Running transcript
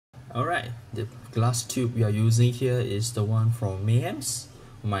Alright, the glass tube we are using here is the one from Mayhems.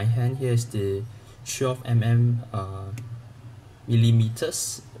 My hand here is the 12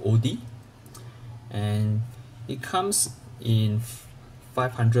 millimeters OD, and it comes in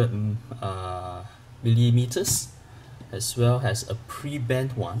 500 millimeters, as well as a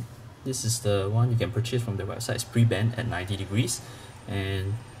pre-bent one. This is the one you can purchase from the website. It's pre-bent at 90 degrees,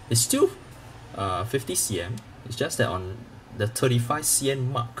 and it's still 50 cm. It's just that on the 35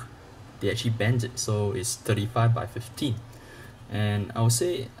 cm mark they actually bend it, so it's 35 by 15, and I would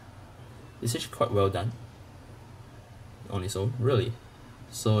say it's actually quite well done on its own, really.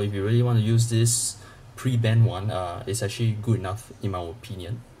 So if you really want to use this pre-bend one, it's actually good enough in my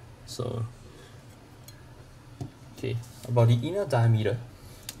opinion. So okay, about the inner diameter,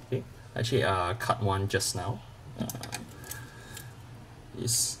 okay, actually cut one just now.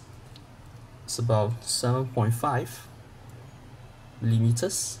 It's about 7.5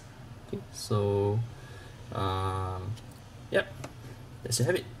 millimeters. Okay, so yep, that's you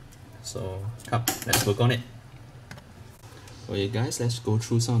have it. So come, let's work on it. Okay guys, let's go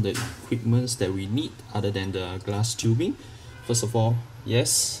through some of the equipments that we need other than the glass tubing. First of all,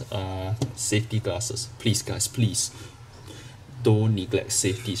 yes, safety glasses. Please guys, please don't neglect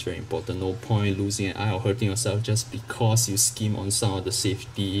safety. It's very important. No point losing an eye or hurting yourself just because you skim on some of the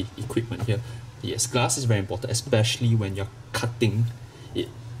safety equipment here. Yes, glass is very important, especially when you're cutting it.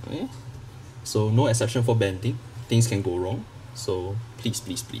 Okay? So no exception for bending. Things can go wrong. So please,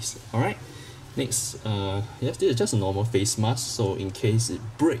 please, please. Alright. Next, yes, this is just a normal face mask. So in case it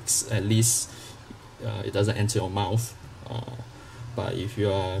breaks, at least it doesn't enter your mouth. But if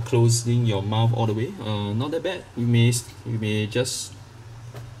you are closing your mouth all the way, not that bad. You may just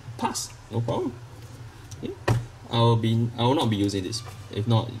pass. No problem. Okay. I will not be using this. If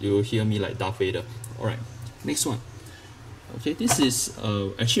not, you'll hear me like Darth Vader. Alright, next one. Okay, this is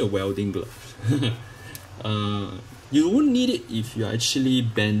actually a welding glove. You won't need it if you're actually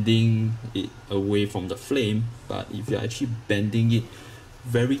bending it away from the flame, but if you're actually bending it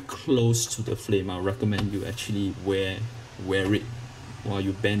very close to the flame, I recommend you actually wear it while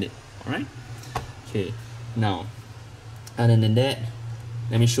you bend it. Alright? Okay, now other than that,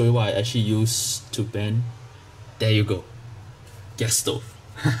 let me show you what I actually use to bend. There you go. Gas stove.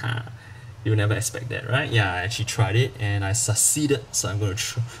 You never expect that, right? Yeah, I actually tried it and I succeeded. So I'm gonna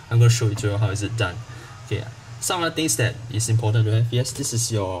show you to you how is it done. Okay, some of the things that is important to have. Yes, this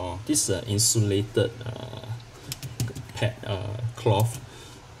is insulated pad cloth.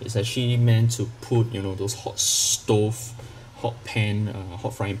 It's actually meant to put those hot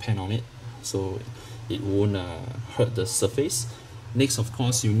frying pan on it, so it won't hurt the surface. Next, of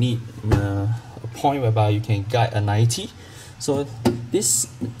course, you need a point whereby you can guide a 90. So this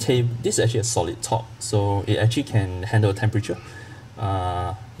is actually a solid top, so it actually can handle temperature.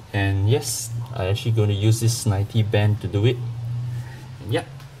 And yes, I'm actually going to use this 90 band to do it. And yeah,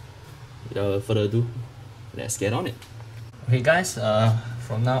 without further ado, let's get on it. Okay guys,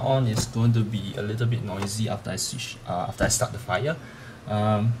 from now on it's going to be a little bit noisy after I start the fire.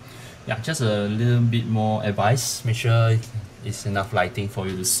 Yeah, just a little bit more advice. Make sure it's enough lighting for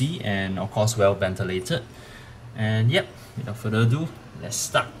you to see, and of course well ventilated. And yep, without further ado, let's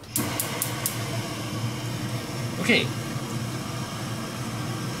start. Okay,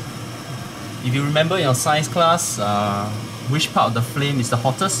 if you remember in your science class, which part of the flame is the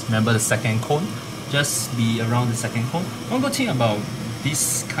hottest? Remember the second cone? Just be around the second cone. One good thing about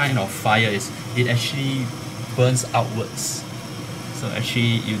this kind of fire is it actually burns outwards. So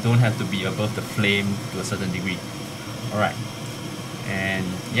actually you don't have to be above the flame to a certain degree. Alright, and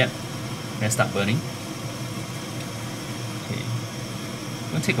yep, let's start burning. Okay, it's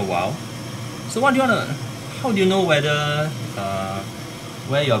gonna take a while. So how do you know whether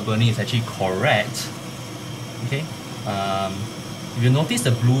where you're burning is actually correct? Okay, if you notice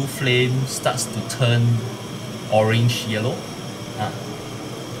the blue flame starts to turn orange yellow,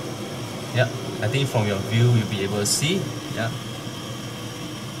 yeah, I think from your view you'll be able to see. Yeah,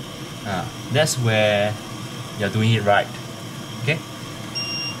 that's where you're doing it right. Okay.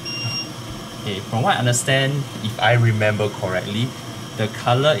 Okay, from what I understand, if I remember correctly, the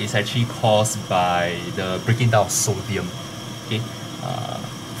color is actually caused by the breaking down of sodium. Okay,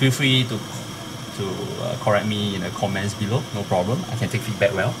 feel free to correct me in the comments below. No problem, I can take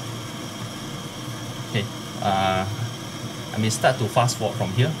feedback well. Okay, I may start to fast forward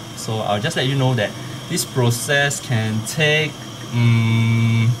from here, so I'll just let you know that this process can take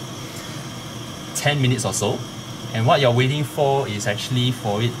 10 minutes or so, and what you're waiting for is actually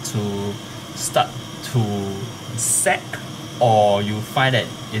for it to start to sag, or you find that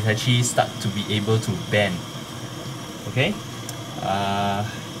it actually start to be able to bend. Okay,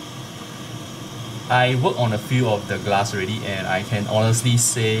 I work on a few of the glass already, and I can honestly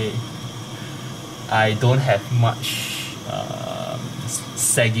say I don't have much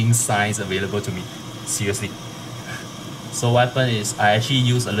sagging signs available to me. Seriously. So what happened is I actually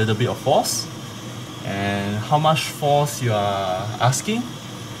use a little bit of force. And how much force you are asking?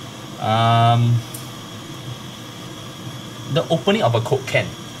 The opening of a Coke can,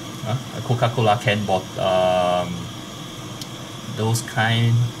 a Coca-Cola can bottle, those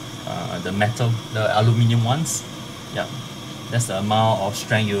kind, the metal, the aluminium ones. Yeah, that's the amount of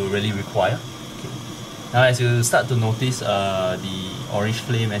strength you really require. Okay. Now as you start to notice the orange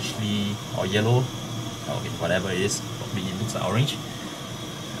flame actually, or yellow, okay, whatever it is, probably it looks like orange,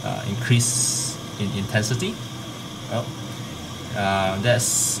 increase in intensity. Well,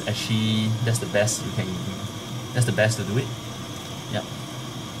 that's the best you can, that's the best to do it. Yep.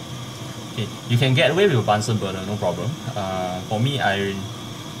 Okay, you can get away with a Bunsen burner, no problem. For me, I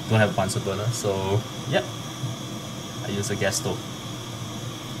don't have a Bunsen burner, so yep, I use a gas stove.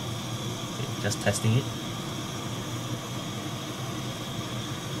 Okay, just testing it.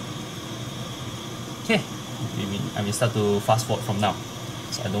 Okay, I may start to fast forward from now,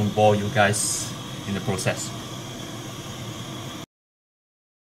 so I don't bore you guys in the process.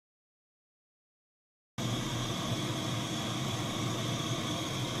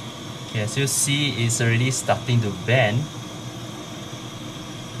 Okay, as you see, it's already starting to bend.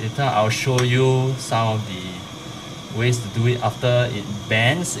 Later I'll show you some of the ways to do it after it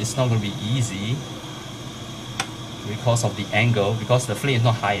bends. It's not going to be easy because of the angle, because the flame is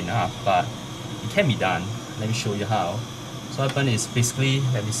not high enough, but it can be done. Let me show you how. So what happens is basically,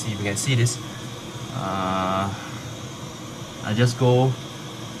 let me see if you can see this. I just go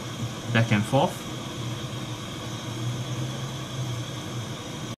back and forth.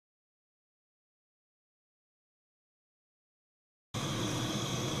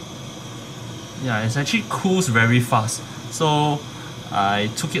 Yeah, it actually cools very fast. So I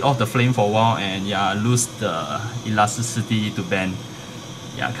took it off the flame for a while, and yeah, I lose the elasticity to bend.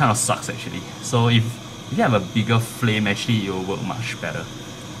 Yeah, it kind of sucks actually. So if you have a bigger flame, actually it will work much better.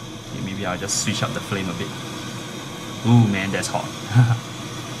 Okay, maybe I'll just switch up the flame a bit. Ooh man, that's hot.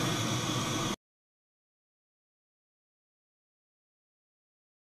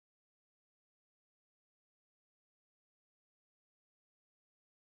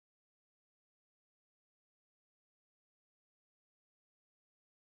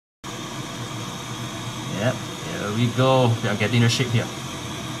 Yep, here we go. We are getting the shape here.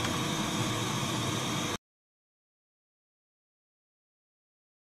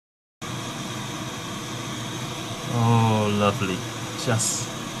 Oh, lovely. Just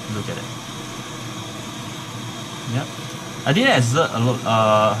look at it. Yep. I didn't exert a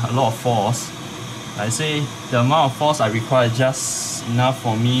lot of force. I say the amount of force I require is just enough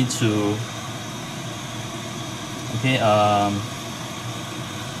for me to, okay,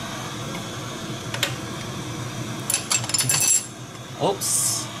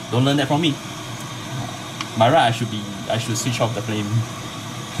 oops, don't learn that from me. By right, I should switch off the flame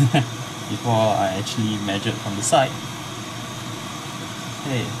before I actually measured from the side.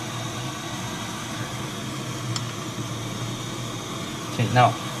 Okay. Okay,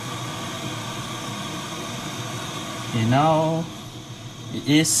 now it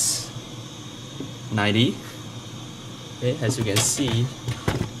is 90. Okay, as you can see,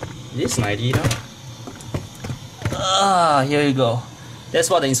 it is 90 now. Here you go. That's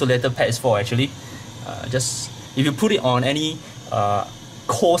what the insulator pad is for actually. Just if you put it on any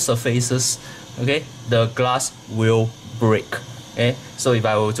cold surfaces, okay, the glass will break. Okay, so if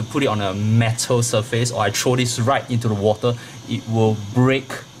I were to put it on a metal surface, or I throw this right into the water, it will break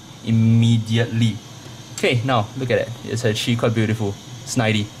immediately. Okay, now look at it. It's actually quite beautiful. It's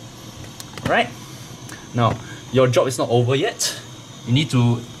 90. Alright. Now your job is not over yet. You need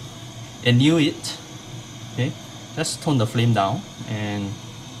to anneal it. Okay, just tone the flame down, and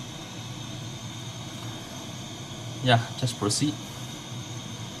yeah, just proceed.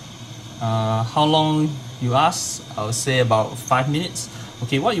 How long you ask? I would say about 5 minutes.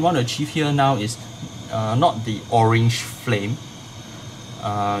 Okay, what you want to achieve here now is not the orange flame.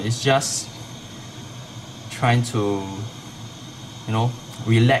 It's just trying to, you know,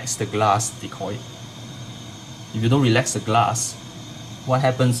 relax the glass, they call it. If you don't relax the glass, what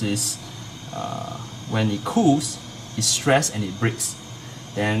happens is when it cools, it stresses and it breaks.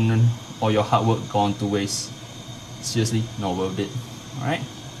 Then all your hard work gone to waste. Seriously, not worth it. Alright?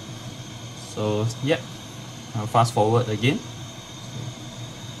 So, yep. I'll fast forward again.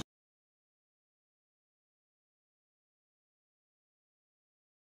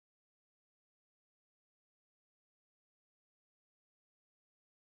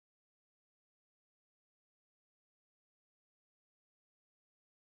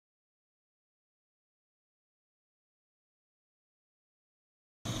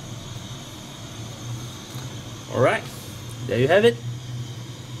 Alright, there you have it.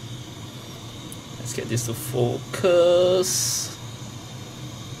 Let's get this to focus.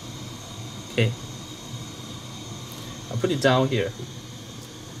 Okay, I'll put it down here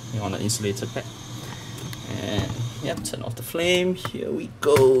on the insulator pad. And yep, turn off the flame. Here we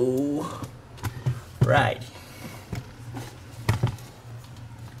go. Right.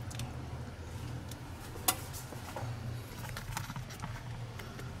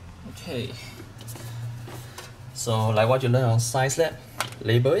 Okay. So like what you learned on science lab,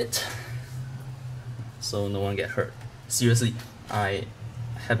 label it so no one get hurt. Seriously, I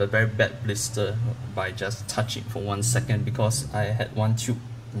have a very bad blister by just touching for 1 second because I had one tube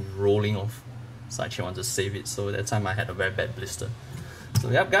rolling off. So I actually want to save it. So that time I had a very bad blister.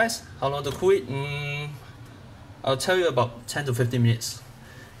 So yep guys, how long to cool it? I'll tell you about 10 to 15 minutes.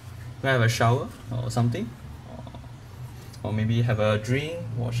 We have a shower or something. Or maybe have a drink,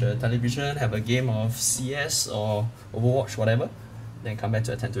 watch a television, have a game of CS or Overwatch, whatever. Then come back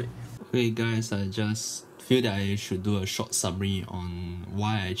to attend to it. Okay guys, I just feel that I should do a short summary on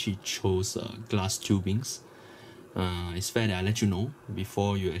why I actually chose glass tubings. It's fair that I let you know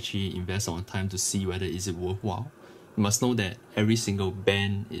before you actually invest on time to see whether is it worthwhile. You must know that every single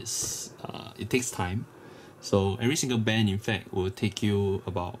bend is it takes time. So every single bend in fact will take you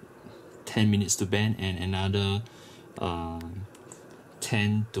about 10 minutes to bend and another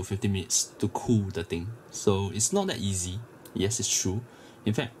 10 to 15 minutes to cool the thing. So it's not that easy. Yes, it's true.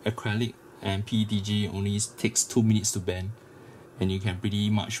 In fact, acrylic and PETG only takes 2 minutes to bend, and you can pretty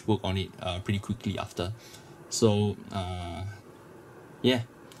much work on it pretty quickly after. So yeah,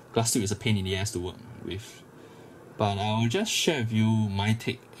 glass tube is a pain in the ass to work with. But I'll just share with you my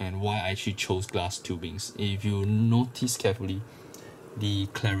take and why I actually chose glass tubings. If you notice carefully, the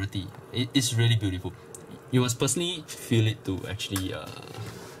clarity, it is really beautiful. You must personally feel it to actually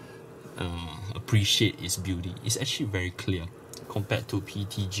appreciate its beauty. It's actually very clear compared to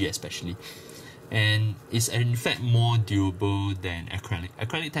PETG especially. And it's in fact more durable than acrylic.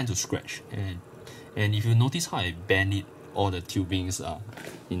 Acrylic tends to scratch, and if you notice how I bend it, all the tubings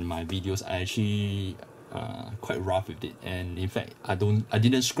in my videos, I actually quite rough with it, and in fact I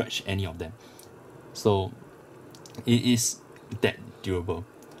didn't scratch any of them. So it is that durable.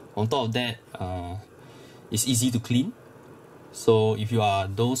 On top of that, it's easy to clean. So if you are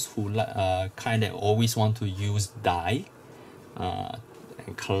those who like kind that always want to use dye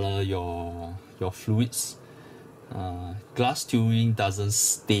and color your fluids, glass tubing doesn't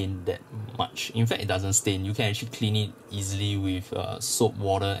stain that much. In fact, it doesn't stain. You can actually clean it easily with soap,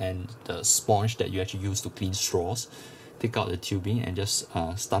 water, and the sponge that you actually use to clean straws. Take out the tubing and just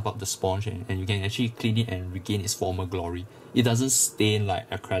stuff up the sponge, and you can actually clean it and regain its former glory. It doesn't stain like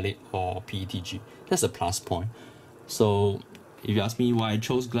acrylic or PETG. That's a plus point. So if you ask me why I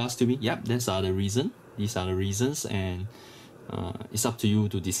chose glass tubing, yep, these are the reasons, and it's up to you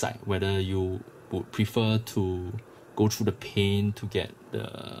to decide whether you would prefer to go through the pain to get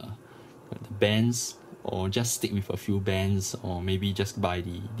the bends, or just stick with a few bends, or maybe just buy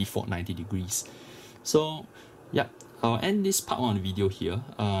the default 90 degrees. So yeah, I'll end this part 1 of the video here.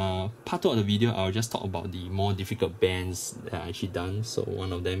 Part 2 of the video, I'll just talk about the more difficult bends that I actually done. So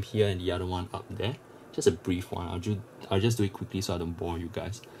one of them here and the other one up there. Just a brief one. I'll just do it quickly so I don't bore you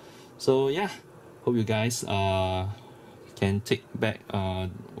guys. So yeah, hope you guys can take back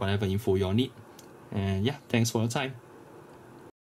whatever info you all need. And yeah, thanks for your time.